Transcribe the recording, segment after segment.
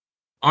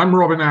I'm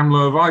Robin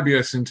Amler of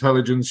IBS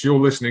Intelligence. You're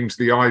listening to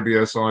the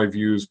IBS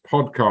iViews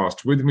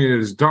podcast. With me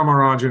is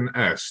Dharmarajan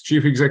S.,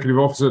 Chief Executive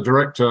Officer,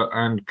 Director,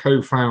 and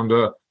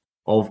co-founder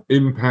of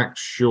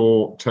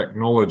Impactsure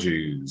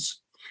Technologies.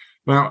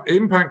 Now,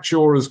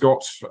 Impactsure has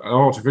got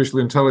artificial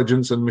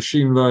intelligence and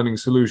machine learning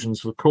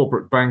solutions for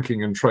corporate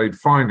banking and trade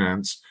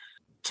finance.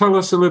 Tell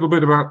us a little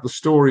bit about the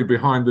story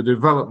behind the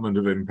development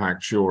of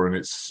Impactsure and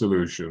its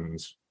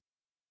solutions.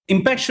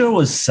 Impactsure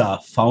was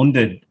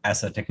founded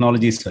as a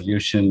technology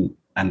solution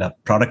and a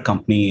product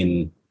company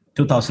in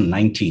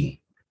 2019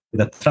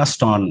 with a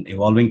thrust on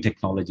evolving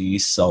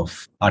technologies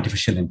of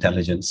artificial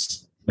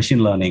intelligence, machine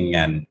learning,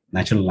 and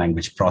natural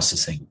language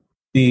processing.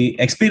 The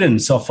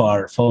experience of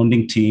our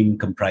founding team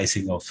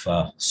comprising of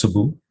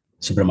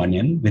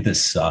Subramanian with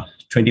his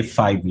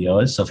 25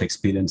 years of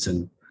experience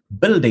in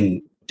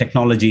building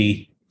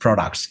technology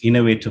products,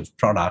 innovative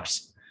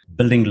products,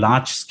 building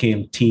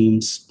large-scale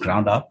teams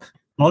ground up,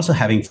 and also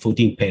having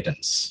 14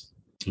 patents.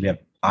 We have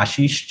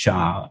Ashish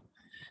Shah,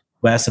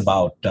 who has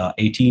about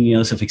 18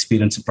 years of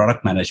experience in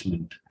product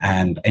management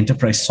and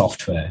enterprise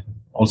software,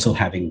 also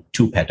having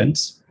 2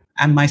 patents,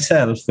 and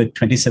myself with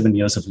 27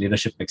 years of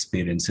leadership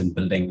experience in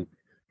building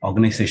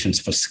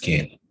organizations for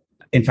scale.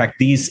 In fact,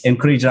 these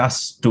encourage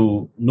us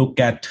to look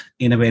at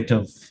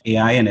innovative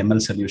AI and ML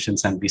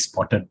solutions, and we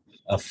spotted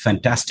a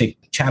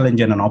fantastic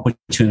challenge and an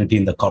opportunity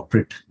in the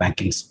corporate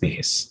banking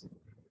space.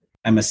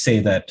 I must say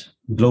that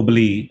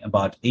globally,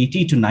 about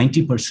 80 to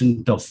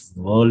 90% of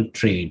world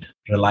trade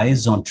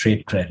relies on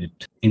trade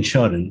credit,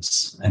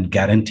 insurance, and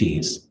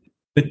guarantees,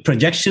 with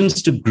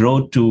projections to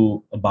grow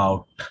to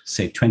about,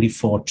 say,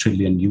 $24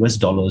 trillion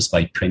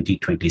by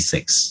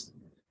 2026.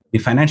 The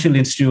financial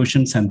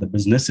institutions and the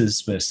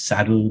businesses were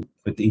saddled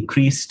with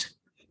increased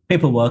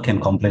paperwork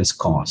and compliance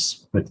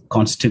costs with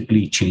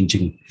constantly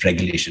changing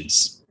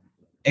regulations.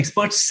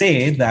 Experts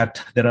say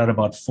that there are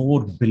about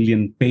 4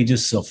 billion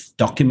pages of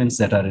documents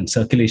that are in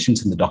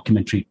circulations in the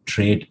documentary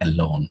trade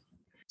alone.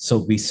 So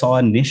we saw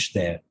a niche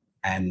there,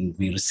 and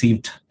we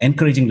received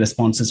encouraging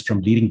responses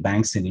from leading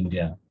banks in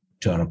India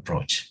to our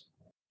approach.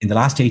 In the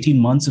last 18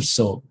 months or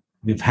so,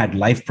 we've had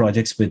live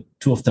projects with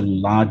 2 of the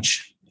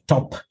large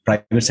top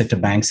private sector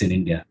banks in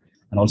India,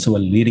 and also a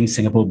leading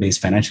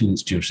Singapore-based financial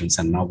institutions,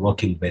 and now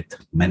working with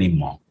many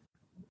more.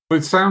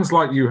 It sounds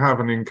like you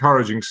have an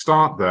encouraging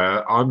start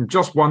there. I'm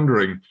just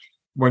wondering,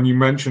 when you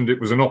mentioned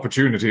it was an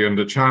opportunity and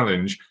a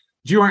challenge,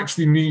 do you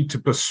actually need to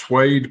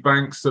persuade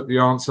banks that the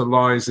answer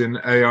lies in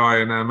AI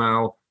and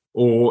ML,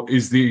 or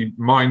is the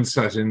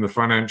mindset in the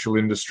financial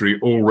industry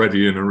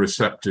already in a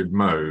receptive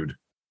mode?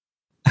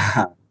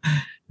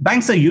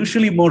 Banks are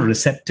usually more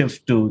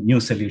receptive to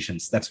new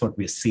solutions. That's what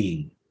we're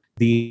seeing.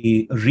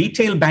 The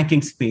retail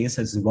banking space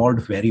has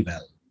evolved very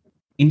well.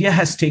 India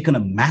has taken a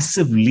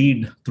massive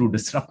lead through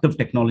disruptive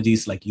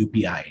technologies like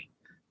UPI.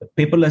 The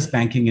paperless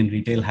banking in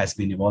retail has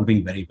been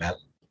evolving very well.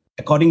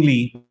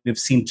 Accordingly, we've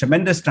seen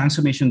tremendous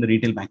transformation in the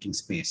retail banking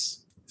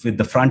space, with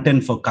the front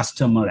end for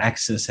customer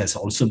access has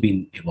also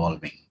been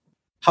evolving.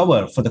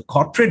 However, for the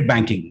corporate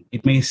banking,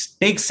 it may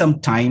take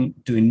some time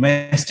to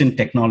invest in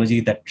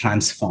technology that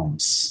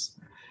transforms.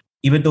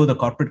 Even though the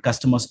corporate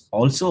customers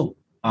also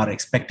are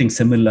expecting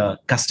similar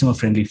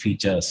customer-friendly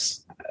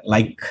features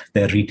like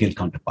their retail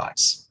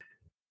counterparts.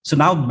 So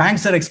now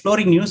banks are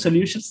exploring new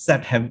solutions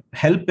that have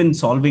help in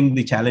solving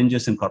the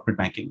challenges in corporate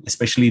banking,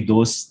 especially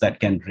those that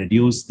can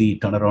reduce the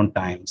turnaround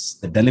times,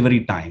 the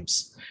delivery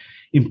times,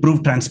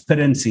 improve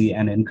transparency,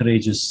 and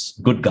encourages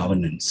good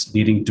governance,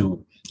 leading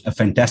to a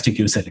fantastic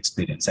user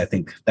experience. I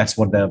think that's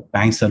what the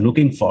banks are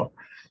looking for.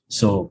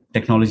 So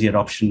technology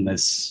adoption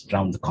is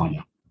around the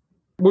corner.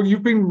 Well,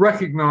 you've been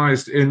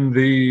recognized in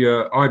the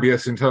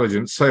IBS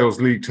Intelligence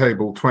Sales League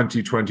Table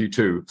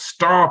 2022,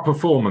 star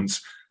performance,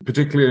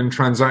 particularly in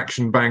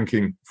transaction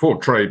banking for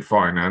trade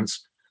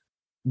finance.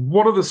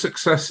 What are the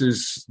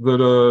successes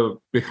that are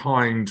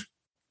behind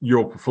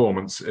your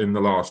performance in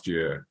the last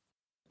year?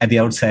 At the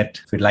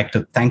outset, we'd like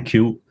to thank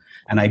you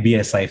and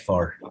IBSI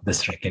for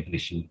this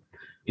recognition.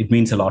 It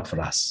means a lot for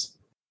us.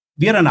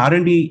 We are an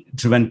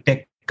R&D-driven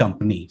tech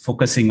company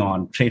focusing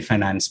on trade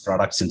finance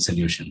products and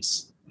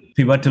solutions,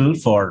 pivotal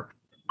for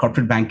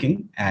corporate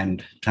banking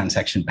and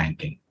transaction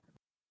banking.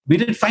 We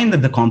did find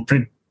that the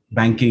corporate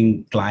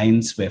banking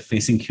clients were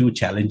facing huge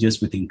challenges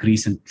with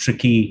increase in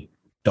tricky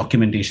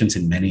documentations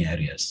in many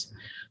areas.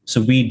 So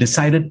we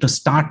decided to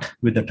start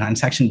with the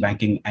transaction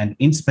banking and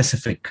in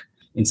specific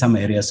in some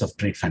areas of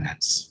trade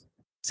finance.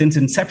 Since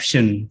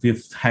inception,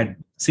 we've had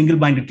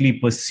single-mindedly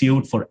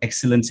pursued for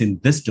excellence in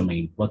this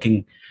domain,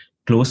 working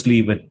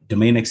closely with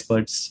domain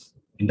experts,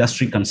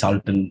 industry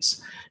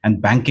consultants, and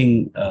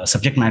banking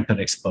subject matter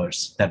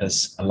experts that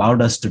has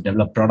allowed us to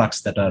develop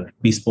products that are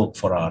bespoke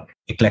for our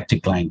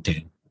eclectic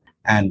clientele.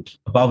 And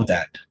above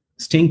that,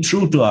 staying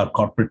true to our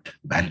corporate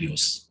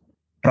values,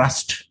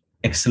 trust,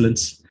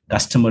 excellence,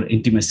 customer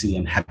intimacy,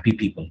 and happy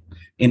people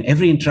in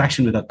every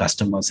interaction with our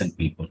customers and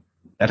people.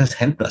 That has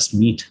helped us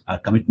meet our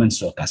commitments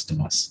to our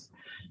customers,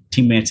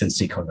 teammates, and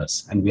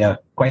stakeholders. And we are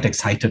quite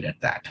excited at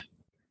that.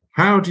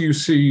 How do you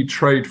see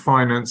trade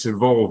finance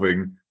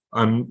evolving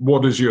And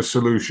what does your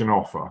solution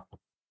offer?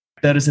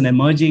 There is an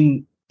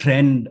emerging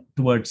trend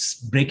towards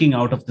breaking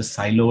out of the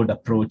siloed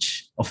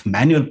approach of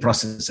manual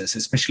processes,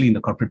 especially in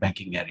the corporate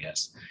banking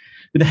areas,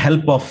 with the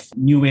help of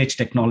new age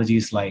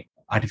technologies like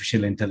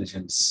artificial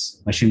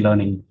intelligence, machine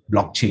learning,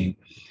 blockchain.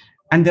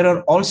 And there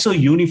are also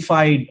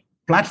unified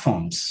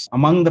platforms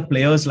among the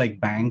players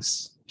like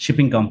banks,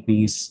 shipping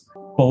companies,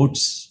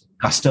 ports,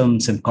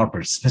 customs, and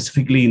corporates,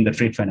 specifically in the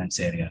trade finance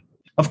area.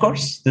 Of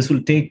course, this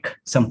will take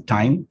some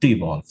time to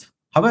evolve.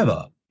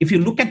 However, if you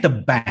look at the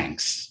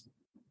banks,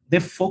 their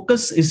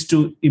focus is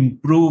to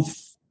improve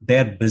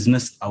their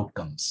business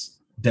outcomes,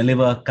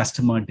 deliver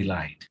customer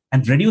delight,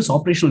 and reduce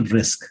operational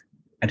risk,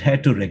 adhere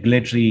to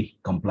regulatory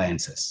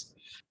compliances.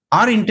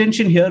 Our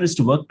intention here is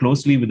to work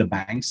closely with the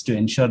banks to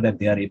ensure that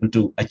they are able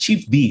to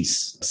achieve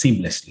these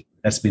seamlessly.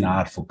 That's been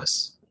our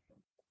focus.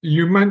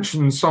 You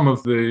mentioned some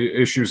of the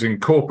issues in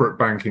corporate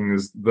banking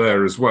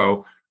there as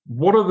well.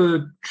 What are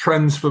the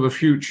trends for the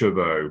future,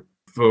 though,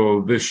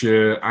 for this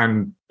year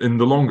and in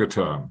the longer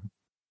term?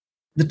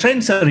 The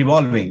trends are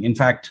evolving. In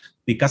fact,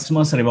 the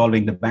customers are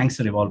evolving, the banks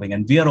are evolving,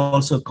 and we are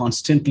also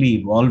constantly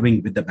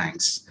evolving with the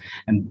banks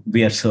and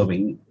we are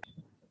serving.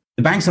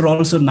 The banks are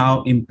also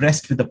now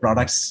impressed with the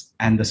products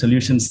and the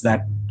solutions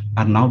that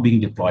are now being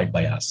deployed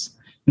by us.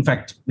 In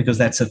fact, because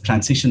that's a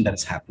transition that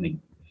is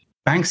happening.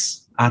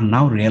 Banks are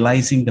now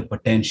realizing the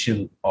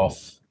potential of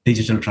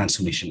digital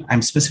transformation.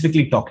 I'm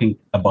specifically talking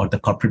about the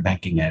corporate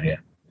banking area.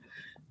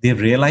 They've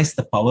realized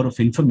the power of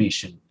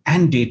information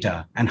and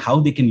data and how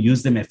they can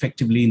use them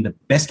effectively in the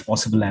best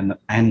possible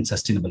and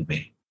sustainable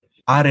way.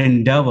 Our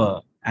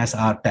endeavor, as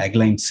our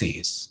tagline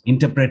says,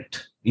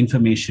 interpret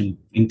information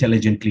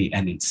intelligently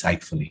and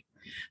insightfully.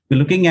 We're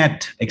looking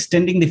at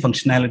extending the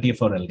functionality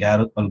of our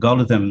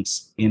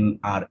algorithms in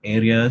our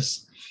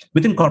areas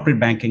within corporate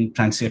banking,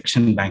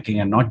 transaction banking,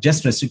 and not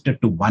just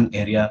restricted to one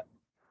area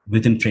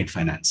within trade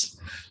finance.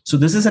 So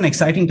this is an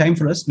exciting time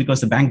for us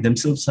because the bank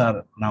themselves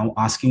are now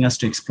asking us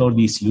to explore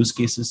these use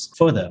cases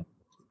further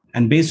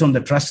and based on the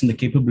trust and the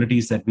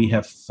capabilities that we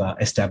have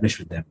established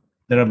with them.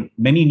 There are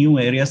many new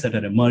areas that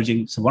are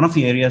emerging. So one of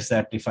the areas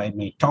that, if I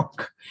may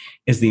talk,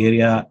 is the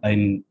area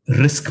in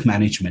risk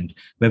management,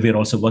 where we're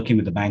also working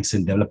with the banks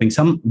in developing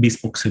some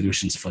bespoke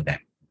solutions for them.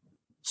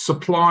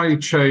 Supply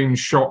chain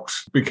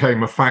shocks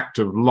became a fact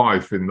of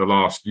life in the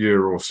last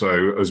year or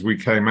so as we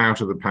came out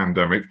of the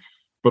pandemic.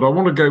 But I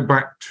want to go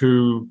back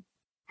to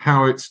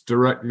how it's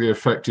directly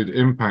affected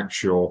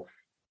Impactsure.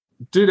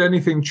 Did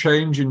anything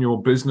change in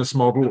your business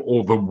model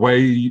or the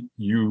way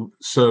you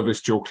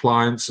serviced your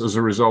clients as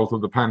a result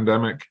of the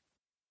pandemic?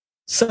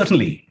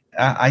 Certainly.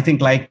 I think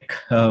like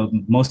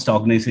most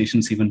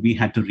organizations, even we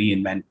had to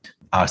reinvent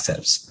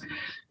ourselves.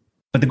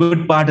 But the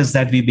good part is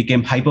that we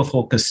became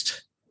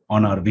hyper-focused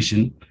on our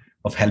vision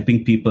of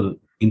helping people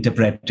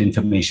interpret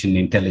information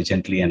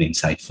intelligently and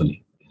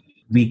insightfully.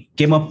 We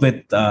came up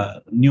with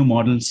new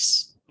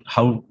models,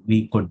 how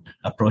we could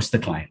approach the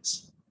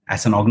clients.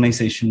 As an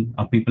organization,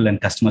 our people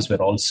and customers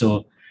were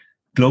also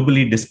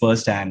globally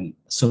dispersed. And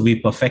so we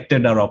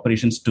perfected our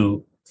operations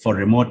for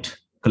remote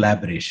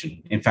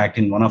collaboration. In fact,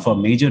 in one of our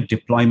major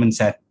deployments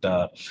at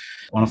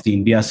one of the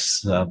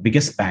India's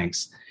biggest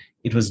banks,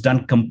 it was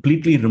done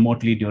completely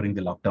remotely during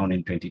the lockdown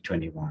in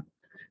 2021.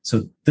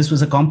 So this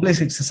was a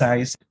complex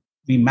exercise.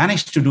 We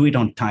managed to do it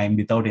on time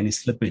without any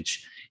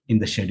slippage in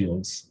the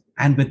schedules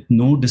and with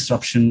no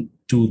disruption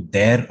to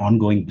their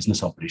ongoing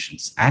business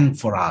operations and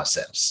for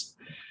ourselves.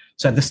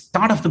 So at the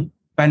start of the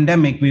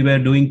pandemic, we were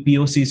doing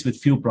POCs with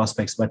few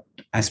prospects, but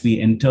as we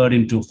entered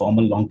into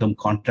formal long-term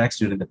contracts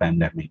during the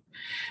pandemic,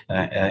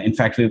 in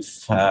fact,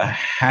 we've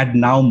had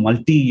now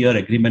multi-year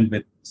agreement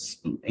with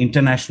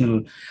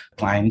international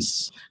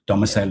clients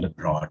domiciled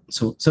abroad.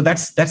 So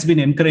that's been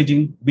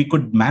encouraging. We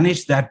could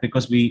manage that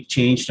because we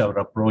changed our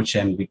approach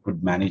and we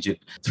could manage it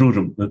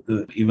through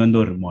even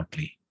though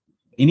remotely.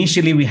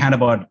 Initially, we had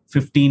about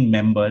 15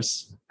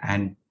 members,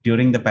 and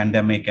during the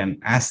pandemic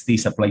and as the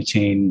supply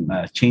chain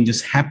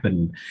changes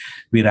happened,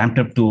 we ramped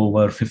up to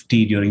over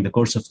 50 during the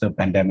course of the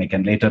pandemic.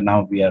 And later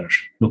now we are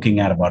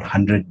looking at about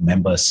 100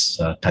 members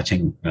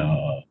touching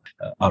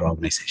our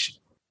organization.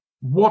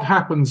 What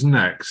happens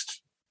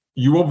next?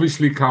 You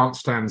obviously can't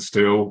stand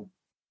still.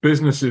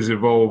 Business is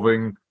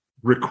evolving.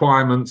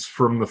 Requirements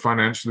from the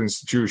financial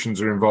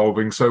institutions are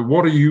evolving. So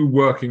what are you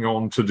working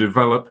on to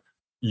develop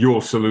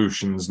your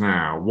solutions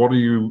now? What are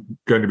you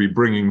going to be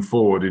bringing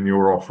forward in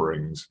your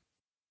offerings?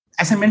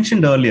 As I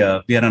mentioned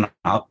earlier, we are an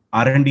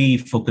R&D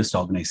focused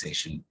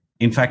organization.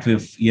 In fact,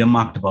 we've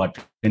earmarked about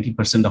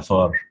 20% of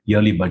our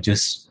yearly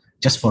budgets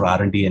just for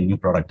R&D and new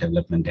product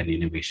development and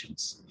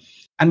innovations.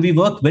 And we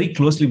work very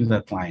closely with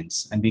our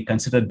clients and we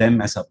consider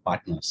them as our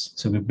partners.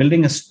 So we're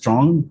building a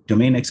strong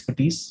domain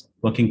expertise,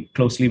 working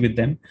closely with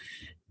them.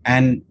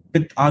 And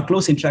with our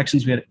close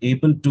interactions, we are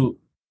able to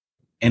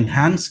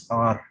enhance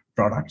our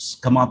products,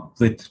 come up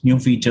with new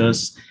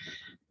features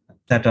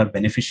that are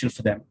beneficial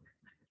for them,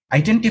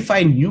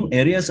 identify new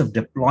areas of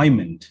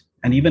deployment,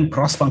 and even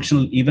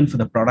cross-functional, even for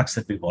the products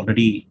that we've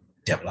already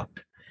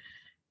developed.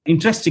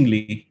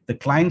 Interestingly, the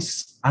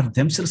clients are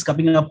themselves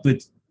coming up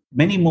with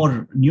many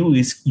more new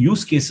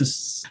use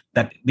cases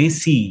that they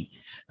see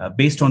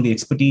based on the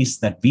expertise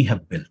that we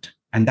have built.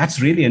 And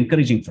that's really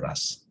encouraging for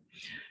us.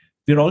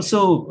 We're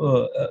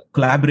also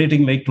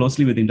collaborating very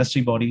closely with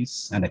industry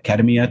bodies and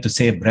academia to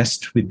stay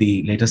abreast with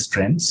the latest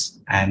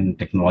trends and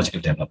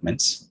technological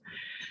developments.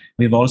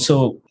 We've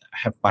also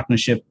have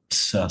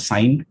partnerships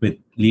signed with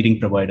leading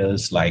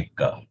providers like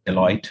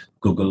Deloitte,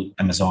 Google,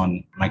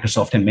 Amazon,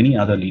 Microsoft, and many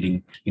other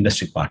leading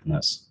industry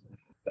partners.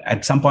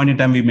 At some point in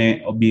time, we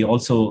may be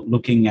also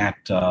looking at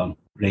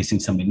raising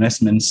some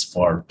investments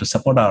to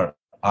support our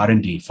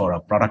R&D for our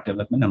product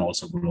development and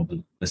also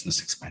global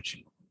business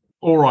expansion.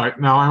 All right.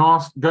 Now,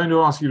 I'm going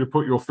to ask you to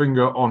put your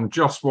finger on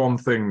just one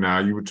thing now.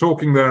 You were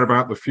talking there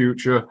about the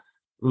future.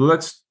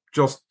 Let's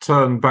just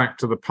turn back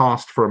to the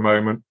past for a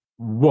moment.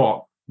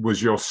 What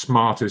was your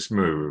smartest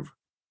move?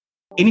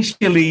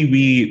 Initially,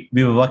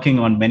 we were working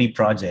on many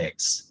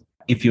projects.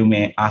 If you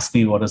may ask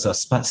me what was our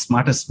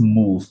smartest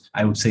move,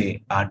 I would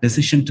say our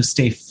decision to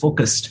stay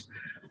focused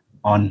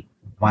on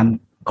one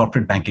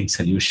corporate banking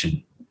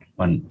solution,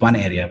 on one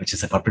area, which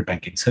is a corporate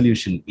banking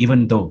solution,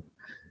 even though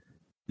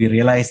we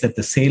realized that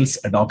the sales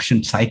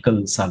adoption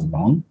cycles are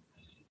long.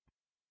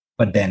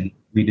 But then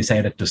we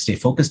decided to stay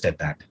focused at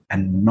that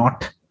and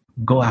not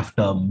go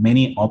after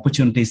many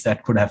opportunities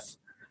that could have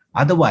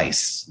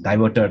otherwise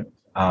diverted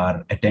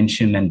our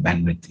attention and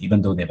bandwidth,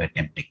 even though they were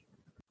tempting.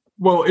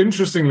 Well,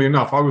 interestingly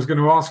enough, I was going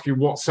to ask you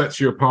what sets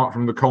you apart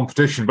from the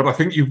competition, but I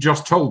think you've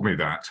just told me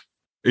that.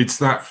 It's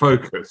that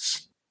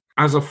focus.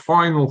 As a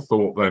final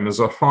thought then, as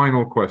a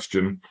final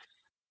question,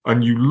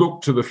 and you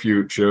look to the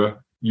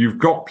future, you've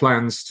got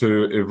plans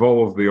to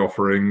evolve the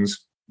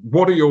offerings.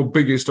 What are your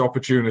biggest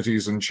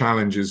opportunities and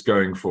challenges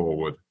going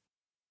forward?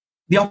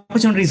 The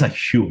opportunities are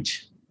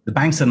huge. The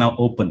banks are now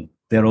open.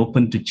 They're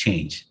open to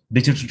change.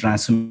 Digital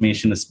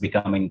transformation is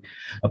becoming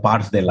a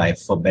part of their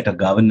life for better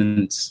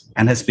governance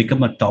and has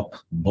become a top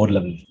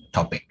board-level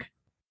topic.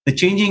 The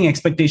changing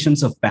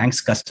expectations of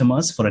banks'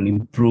 customers for an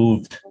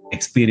improved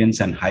experience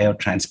and higher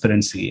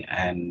transparency,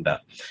 and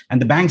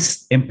the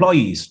bank's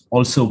employees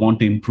also want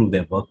to improve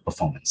their work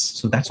performance.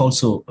 So that's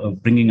also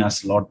bringing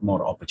us a lot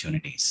more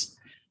opportunities.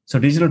 So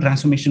digital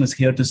transformation is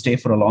here to stay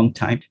for a long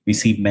time. We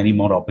see many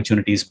more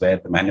opportunities where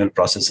the manual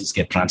processes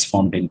get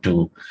transformed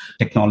into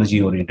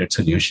technology-oriented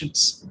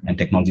solutions, and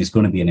technology is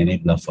going to be an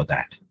enabler for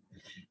that.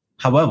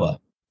 However,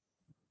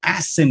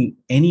 as in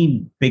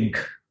any big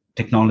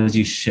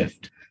technology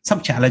shift, some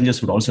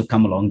challenges would also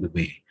come along the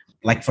way.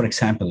 Like, for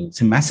example,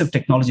 some massive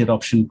technology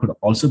adoption could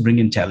also bring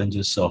in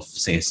challenges of,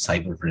 say,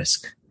 cyber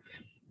risk.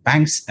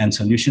 Banks and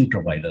solution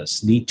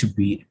providers need to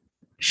be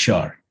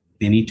sure.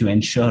 They need to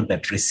ensure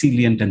that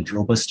resilient and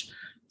robust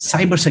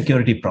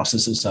cybersecurity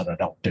processes are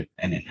adopted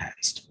and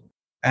enhanced.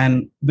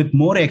 And with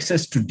more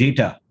access to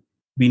data,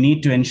 we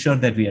need to ensure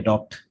that we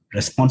adopt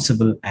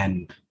responsible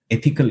and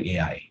ethical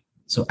AI.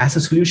 So as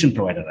a solution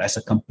provider, as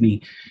a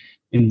company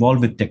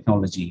involved with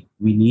technology,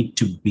 we need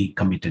to be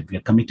committed. We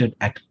are committed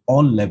at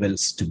all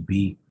levels to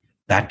be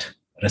that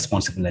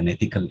responsible and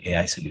ethical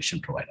AI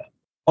solution provider.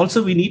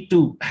 Also, we need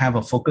to have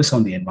a focus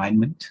on the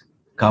environment.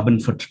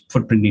 Carbon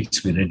footprint needs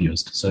to be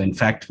reduced. So in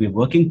fact, we're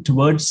working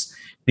towards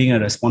being a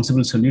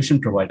responsible solution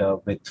provider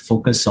with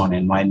focus on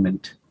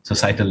environment,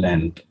 societal,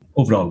 and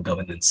overall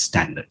governance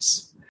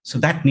standards. So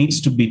that needs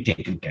to be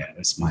taken care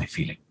of, is my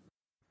feeling.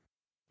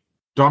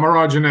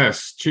 Dharmarajan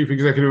S., Chief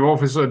Executive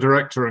Officer,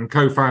 Director, and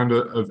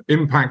Co-founder of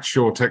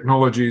Impactsure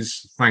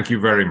Technologies, thank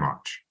you very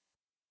much.